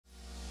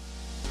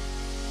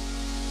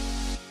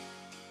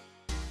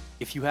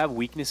If you have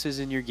weaknesses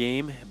in your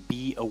game,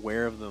 be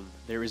aware of them.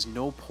 There is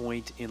no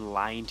point in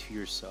lying to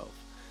yourself.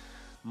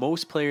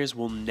 Most players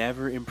will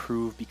never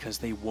improve because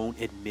they won't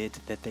admit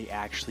that they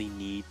actually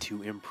need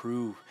to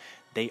improve.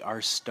 They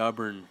are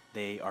stubborn,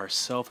 they are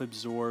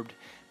self-absorbed,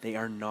 they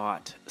are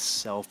not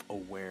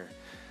self-aware.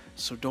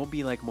 So don't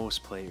be like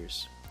most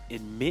players.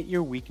 Admit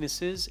your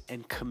weaknesses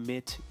and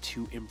commit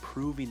to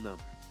improving them.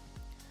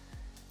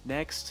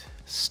 Next,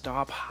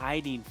 stop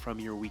hiding from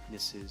your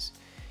weaknesses.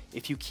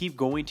 If you keep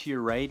going to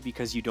your right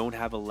because you don't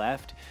have a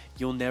left,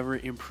 you'll never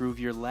improve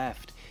your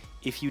left.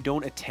 If you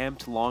don't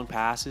attempt long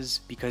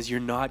passes because you're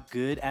not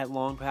good at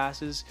long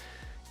passes,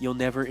 you'll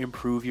never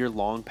improve your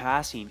long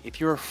passing. If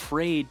you're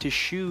afraid to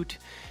shoot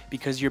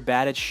because you're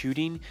bad at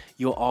shooting,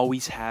 you'll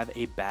always have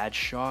a bad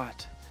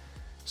shot.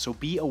 So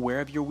be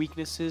aware of your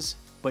weaknesses,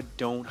 but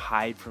don't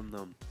hide from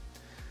them.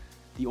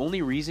 The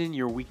only reason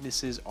your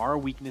weaknesses are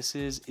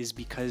weaknesses is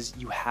because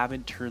you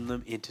haven't turned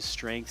them into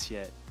strengths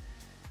yet.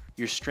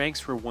 Your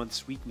strengths were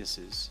once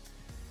weaknesses.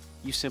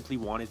 You simply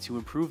wanted to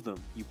improve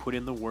them. You put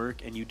in the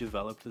work and you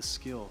developed the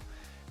skill.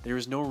 There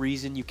is no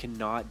reason you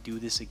cannot do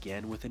this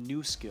again with a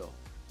new skill.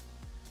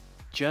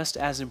 Just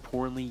as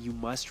importantly, you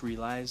must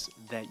realize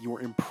that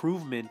your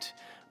improvement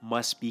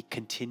must be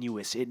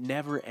continuous. It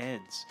never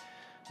ends.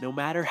 No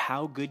matter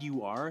how good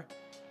you are,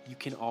 you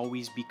can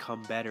always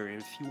become better. And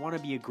if you want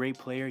to be a great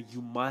player,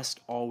 you must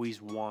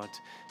always want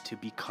to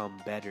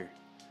become better.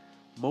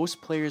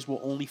 Most players will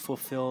only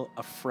fulfill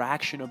a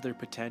fraction of their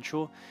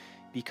potential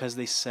because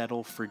they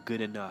settle for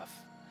good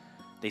enough.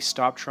 They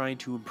stop trying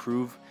to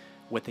improve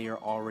what they are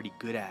already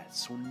good at.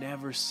 So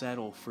never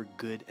settle for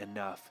good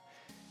enough.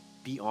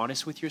 Be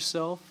honest with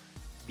yourself,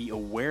 be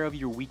aware of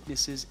your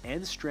weaknesses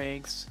and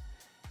strengths,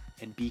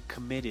 and be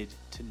committed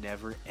to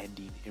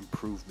never-ending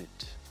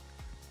improvement.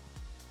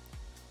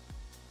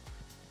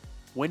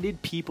 When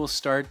did people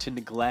start to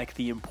neglect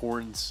the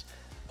importance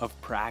of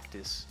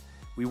practice?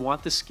 We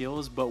want the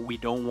skills, but we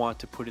don't want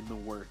to put in the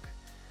work.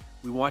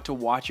 We want to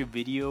watch a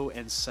video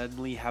and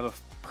suddenly have a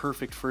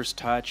perfect first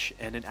touch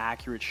and an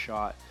accurate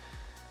shot.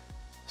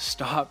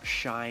 Stop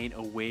shying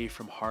away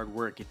from hard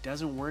work. It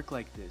doesn't work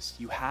like this.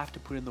 You have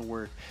to put in the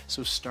work.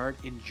 So start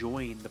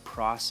enjoying the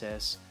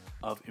process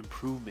of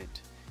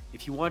improvement.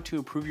 If you want to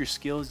improve your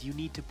skills, you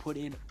need to put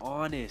in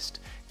honest,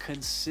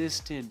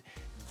 consistent,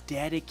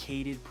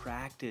 dedicated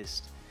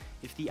practice.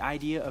 If the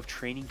idea of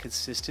training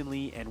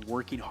consistently and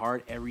working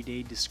hard every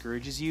day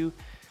discourages you,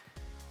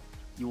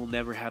 you will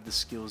never have the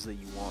skills that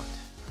you want.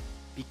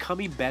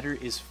 Becoming better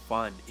is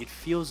fun. It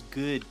feels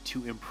good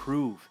to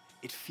improve.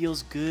 It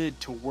feels good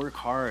to work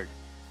hard.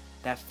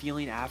 That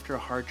feeling after a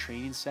hard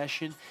training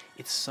session,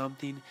 it's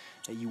something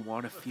that you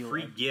want to feel. A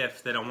free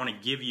gift that I want to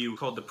give you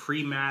called the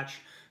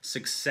pre-match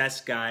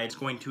success guide. It's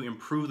going to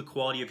improve the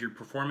quality of your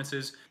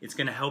performances. It's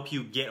going to help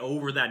you get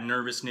over that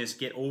nervousness,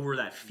 get over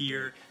that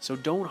fear. So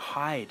don't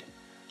hide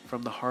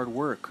from the hard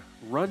work.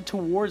 Run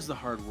towards the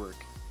hard work.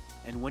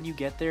 And when you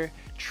get there,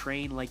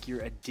 train like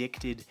you're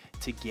addicted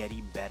to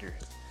getting better.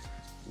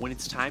 When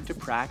it's time to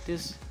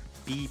practice,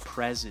 be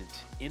present.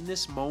 In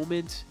this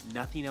moment,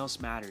 nothing else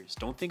matters.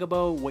 Don't think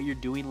about what you're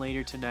doing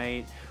later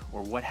tonight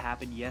or what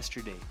happened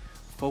yesterday.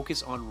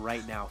 Focus on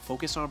right now.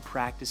 Focus on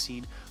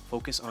practicing.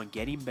 Focus on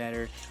getting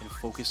better, and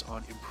focus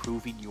on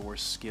improving your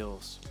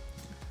skills.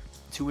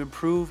 To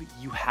improve,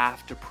 you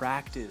have to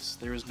practice.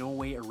 There is no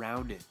way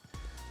around it.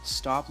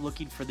 Stop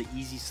looking for the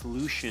easy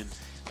solution,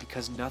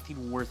 because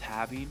nothing worth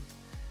having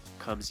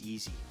comes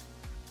easy.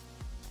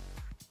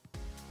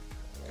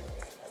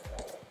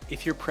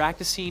 If you're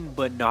practicing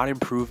but not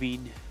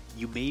improving,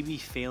 you may be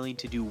failing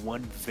to do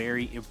one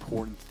very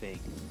important thing: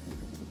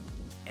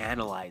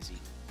 analyzing.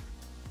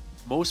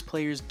 Most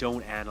players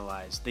don't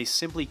analyze. They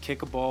simply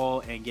kick a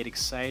ball and get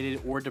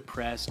excited or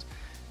depressed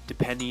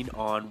depending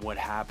on what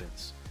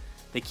happens.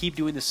 They keep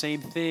doing the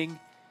same thing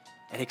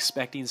and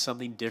expecting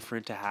something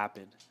different to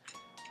happen.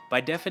 By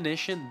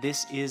definition,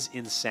 this is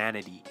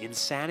insanity.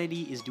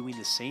 Insanity is doing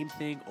the same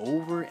thing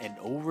over and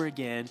over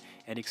again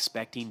and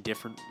expecting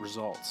different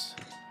results.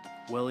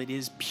 Well, it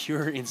is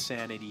pure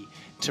insanity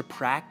to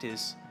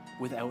practice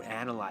without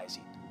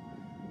analyzing.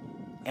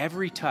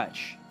 Every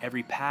touch,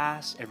 every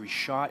pass, every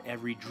shot,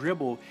 every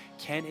dribble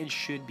can and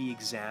should be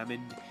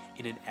examined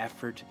in an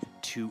effort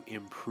to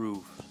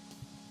improve.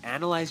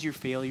 Analyze your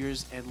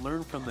failures and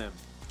learn from them.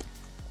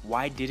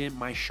 Why didn't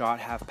my shot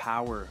have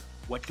power?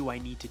 What do I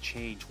need to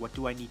change? What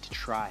do I need to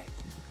try?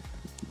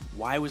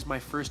 Why was my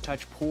first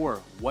touch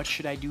poor? What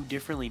should I do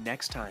differently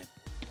next time?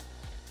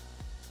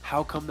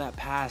 How come that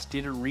pass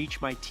didn't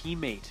reach my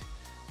teammate?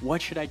 What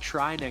should I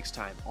try next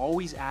time?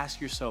 Always ask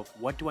yourself,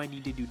 what do I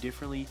need to do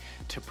differently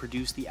to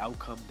produce the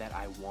outcome that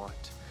I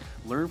want?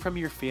 Learn from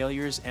your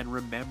failures and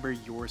remember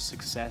your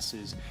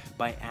successes.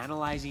 By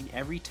analyzing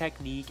every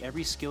technique,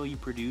 every skill you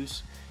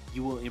produce,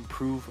 you will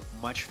improve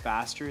much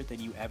faster than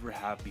you ever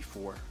have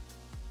before.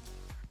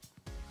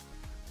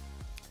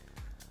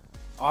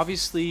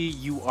 Obviously,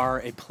 you are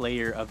a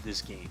player of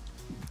this game.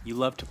 You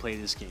love to play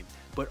this game.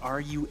 But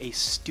are you a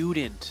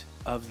student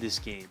of this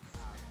game?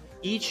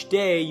 Each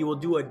day you will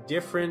do a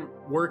different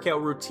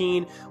workout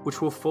routine,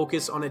 which will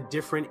focus on a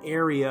different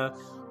area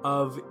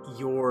of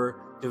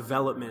your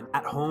development.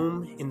 At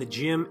home, in the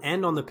gym,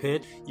 and on the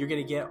pitch, you're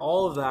gonna get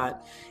all of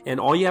that. And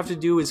all you have to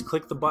do is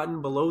click the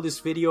button below this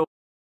video.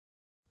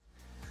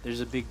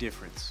 There's a big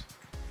difference.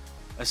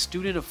 A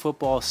student of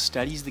football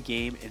studies the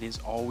game and is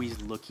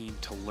always looking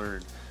to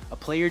learn. A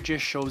player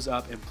just shows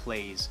up and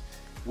plays,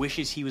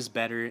 wishes he was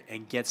better,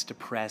 and gets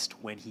depressed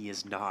when he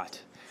is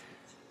not.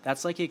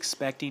 That's like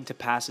expecting to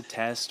pass a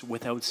test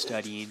without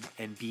studying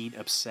and being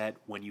upset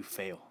when you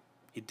fail.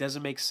 It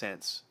doesn't make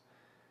sense.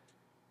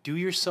 Do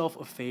yourself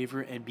a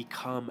favor and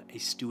become a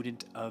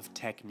student of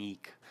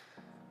technique.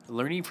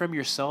 Learning from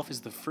yourself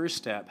is the first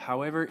step.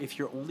 However, if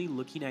you're only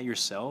looking at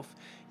yourself,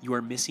 you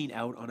are missing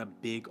out on a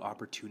big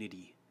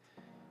opportunity.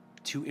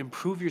 To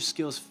improve your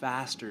skills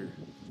faster,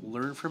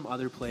 learn from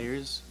other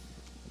players,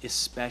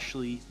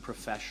 especially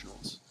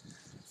professionals.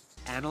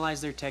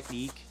 Analyze their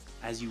technique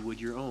as you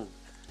would your own.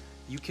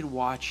 You can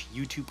watch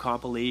YouTube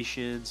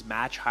compilations,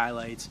 match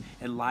highlights,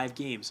 and live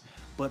games,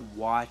 but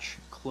watch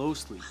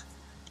closely.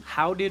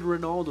 How did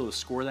Ronaldo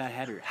score that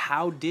header?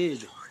 How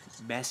did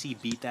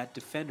Messi beat that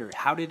defender?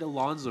 How did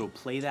Alonso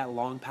play that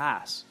long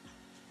pass?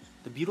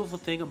 The beautiful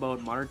thing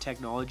about modern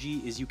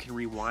technology is you can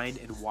rewind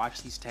and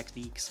watch these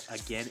techniques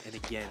again and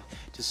again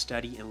to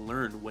study and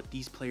learn what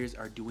these players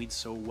are doing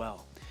so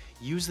well.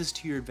 Use this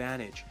to your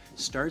advantage.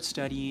 Start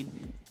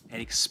studying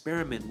and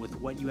experiment with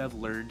what you have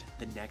learned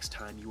the next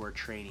time you are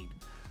training.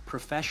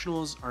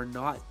 Professionals are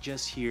not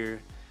just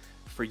here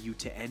for you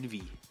to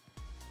envy.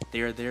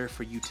 They are there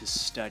for you to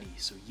study,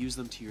 so use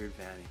them to your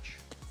advantage.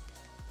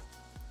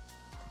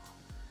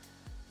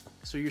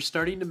 So you're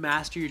starting to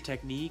master your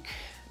technique,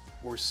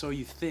 or so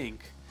you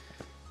think,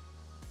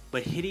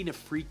 but hitting a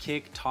free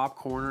kick top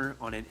corner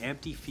on an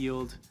empty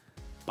field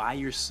by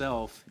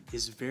yourself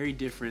is very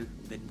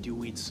different than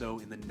doing so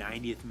in the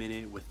 90th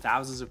minute with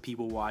thousands of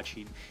people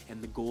watching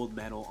and the gold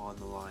medal on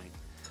the line.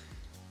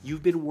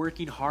 You've been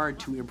working hard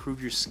to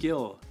improve your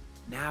skill.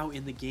 Now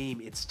in the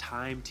game, it's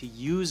time to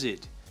use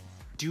it.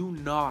 Do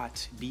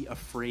not be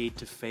afraid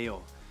to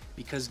fail,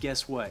 because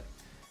guess what?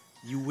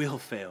 You will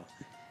fail.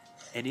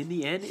 And in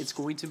the end, it's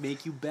going to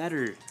make you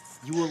better.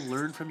 You will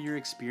learn from your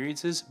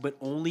experiences, but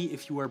only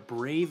if you are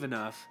brave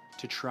enough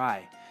to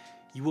try.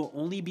 You will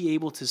only be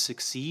able to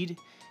succeed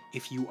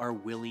if you are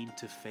willing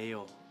to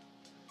fail.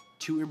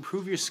 To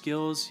improve your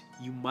skills,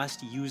 you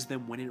must use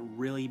them when it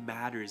really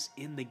matters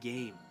in the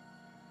game.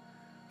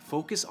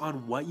 Focus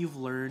on what you've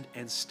learned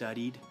and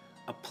studied,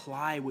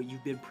 apply what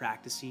you've been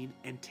practicing,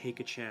 and take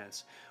a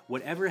chance.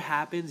 Whatever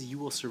happens, you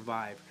will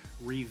survive.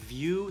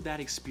 Review that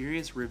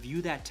experience,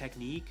 review that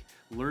technique,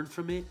 learn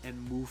from it,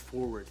 and move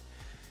forward.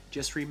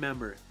 Just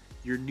remember,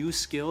 your new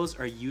skills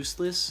are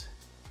useless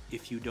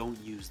if you don't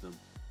use them.